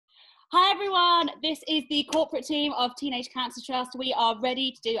Hi everyone, this is the corporate team of Teenage Cancer Trust. We are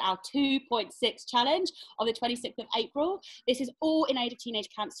ready to do our 2.6 challenge on the 26th of April. This is all in aid of Teenage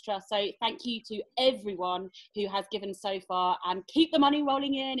Cancer Trust, so thank you to everyone who has given so far, and keep the money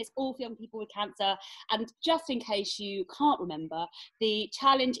rolling in. It's all for young people with cancer. And just in case you can't remember, the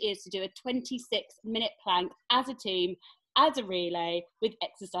challenge is to do a 26-minute plank as a team, as a relay, with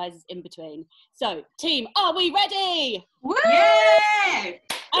exercises in between. So, team, are we ready? Woo! Yeah!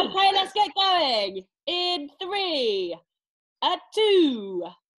 Okay, let's get going. In 3, 2,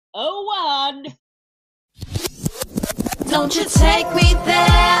 1. Don't you take me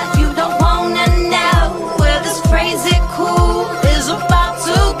there, you don't wanna know where this crazy cool is about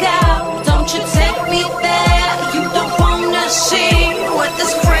to go. Don't you take me there, you don't wanna see what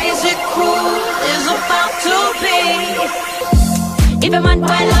this crazy cool is about to be. If a man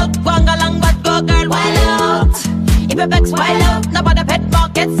wild out, wanga lang but go girl wild out. If a vex wild out, nobody pet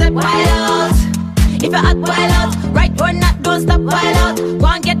market set wild out. If a hot wild out, right or not, don't stop wild out. Go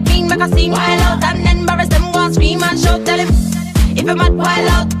and get mean, make a scene wild out, and then embarrass them, go and scream and shout, tell him. If a mad wild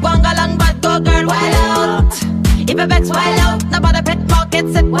out, wanga lang but go girl wild out. If a vex wild out, nobody pet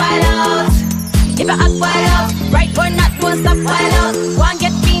market set wild out. If a hot wild out, right or not, don't stop wild out. Go and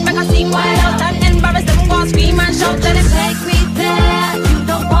get mean, make a scene wild out, and then embarrass them, go and scream and shout, tell him. Take me there, you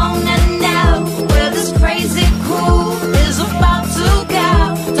don't wanna know where this crazy cool is about to go.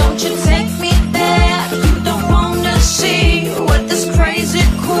 Don't you take me there, you don't wanna see what this crazy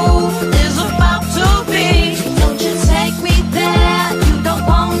cool is about to be. Don't you take me there, you don't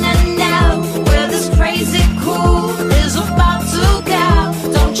wanna know where this crazy cool is about to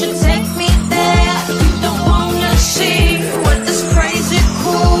go. Don't you take me there, you don't wanna see what this crazy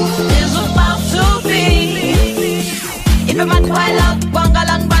cool is about to be. If a man wild out, wanga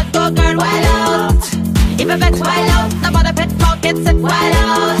lang but go girl wild out. If a vex wild out, nobody pet pocket set wild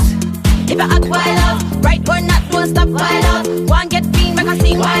out. If a hot wild out, right or not, don't stop wild out. Go and get mean, make a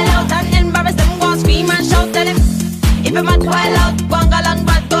scene wild out, and embarrass them, go and scream and shout, tell him. If a man wild out, wanga lang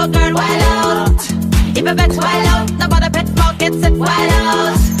but go girl wild out. If a vex wild out, nobody pet pocket set wild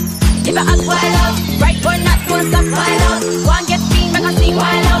out. If a hot wild out, right or not, don't stop wild out. Go and get mean, make a scene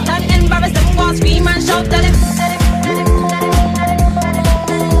wild out, and embarrass them, go and scream and shout, tell him.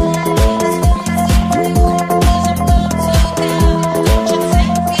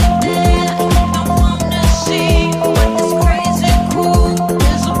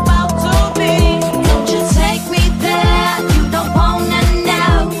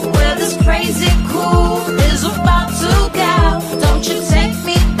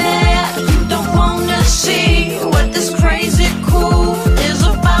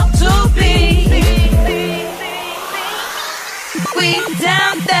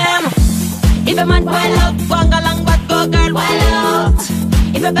 If a man wild out, wanga lang but go girl wild out.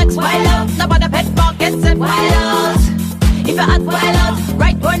 If a vex wild out, nobody pet pocket set wild out. If a hot wild out,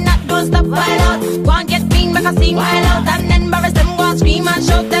 right or not, don't stop wild out. Go and get mean, make a scene wild out, and then embarrass them, go and scream and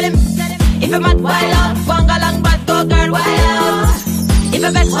shout, tell him. If a mad wild out, wanga lang but go girl wild out. If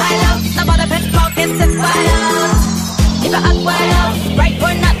a vex wild out, nobody pet pocket set wild out. If a hot wild out, right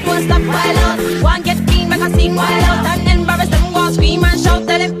or not, don't stop wild out. Go and get mean, make a scene wild out, and then embarrass them, go and scream and shout,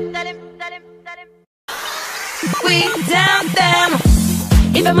 tell him. We down them.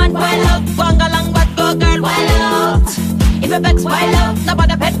 If a man wild out, wanga lang but go girl wild out. If a vex wild out,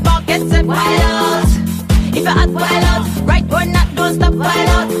 nobody pet pocket set wild out. If a hot wild out, right or not, don't stop wild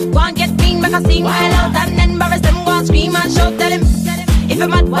out. Go and get mean, make a scene wild out, and then embarrass them, go and scream and shout, tell him. If a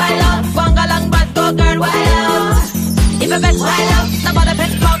mad wild out, wanga lang but go girl wild out. If a vex wild out, nobody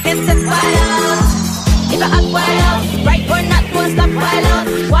pet pocket set wild out. If a hot wild out, right or not, don't stop wild out.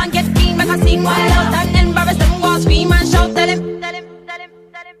 Go and get mean, make a scene wild out, and then embarrass them, go and scream and shout, tell him.